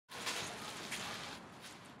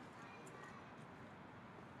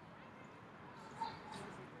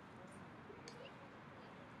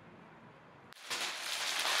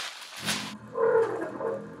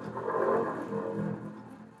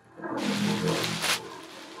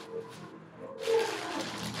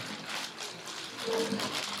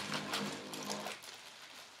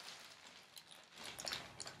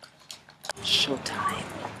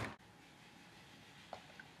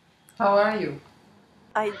How are you?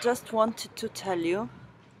 I just wanted to tell you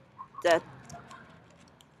that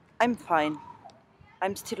I'm fine.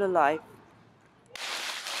 I'm still alive.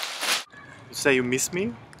 You say you miss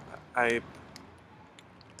me? I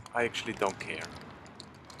I actually don't care.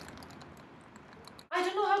 I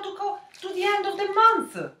don't know how to go to the end of the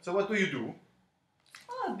month. So what do you do?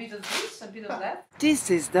 Oh, a bit of this, a bit of that. This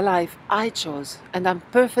is the life I chose, and I'm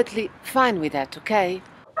perfectly fine with that, okay?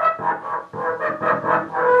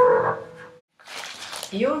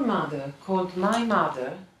 Your mother called my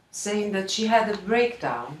mother saying that she had a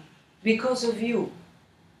breakdown because of you.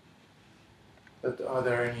 But are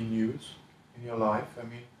there any news in your life? I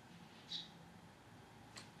mean,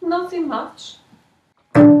 Nothing much.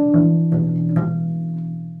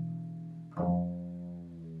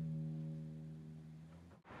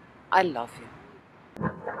 I love you.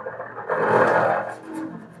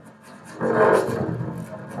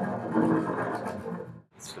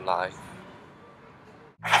 it's life.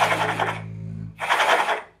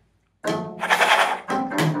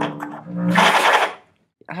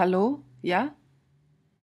 Hallo? Ja?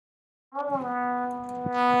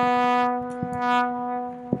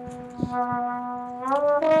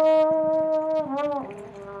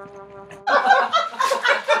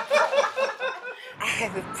 I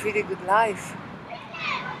have a pretty good life.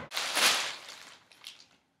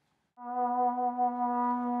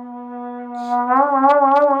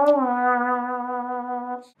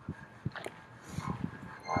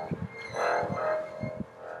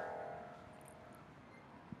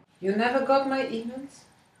 You never got my emails?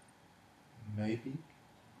 Maybe.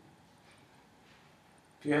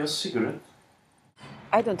 Do you have a cigarette?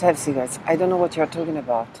 I don't have cigarettes. I don't know what you're talking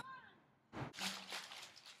about.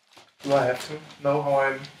 Do I have to know how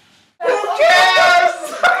I'm?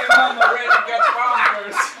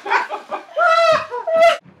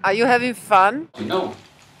 Are you having fun? No.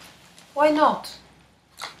 Why not?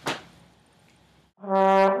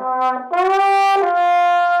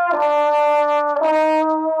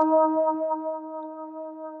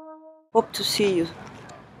 Hope to see you.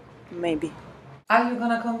 Maybe. Are you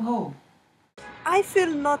gonna come home? I feel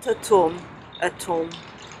not at home. At home.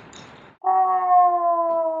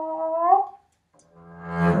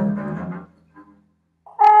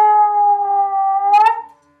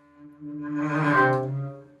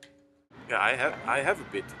 Yeah, I have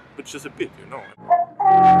a bit, but just a bit, you know.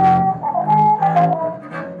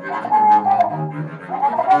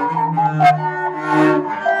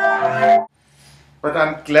 But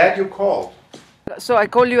I'm glad you called. So I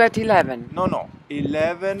call you at 11. No.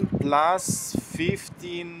 11 plus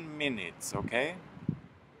 15 minutes, okay?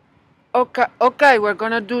 Okay, we're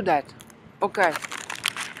gonna do that. Okay.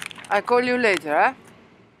 I call you later, eh?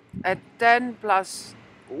 At 10 plus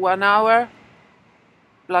 1 hour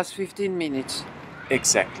plus 15 minutes.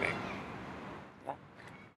 Exactly.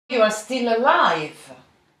 You are still alive.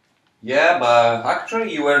 Yeah, but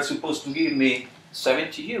actually you were supposed to give me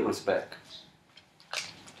 70 euros back.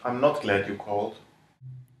 I'm not glad you called.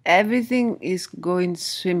 Everything is going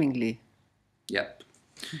swimmingly. Yep.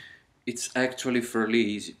 It's actually fairly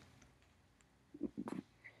easy.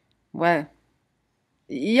 Well,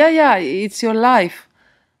 yeah, it's your life.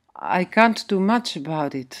 I can't do much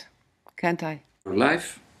about it, can't I? Your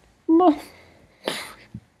life? No.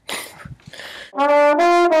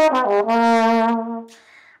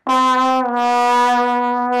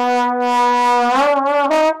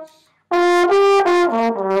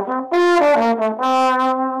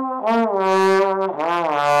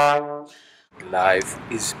 Life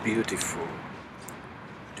is beautiful.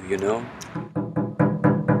 Do you know?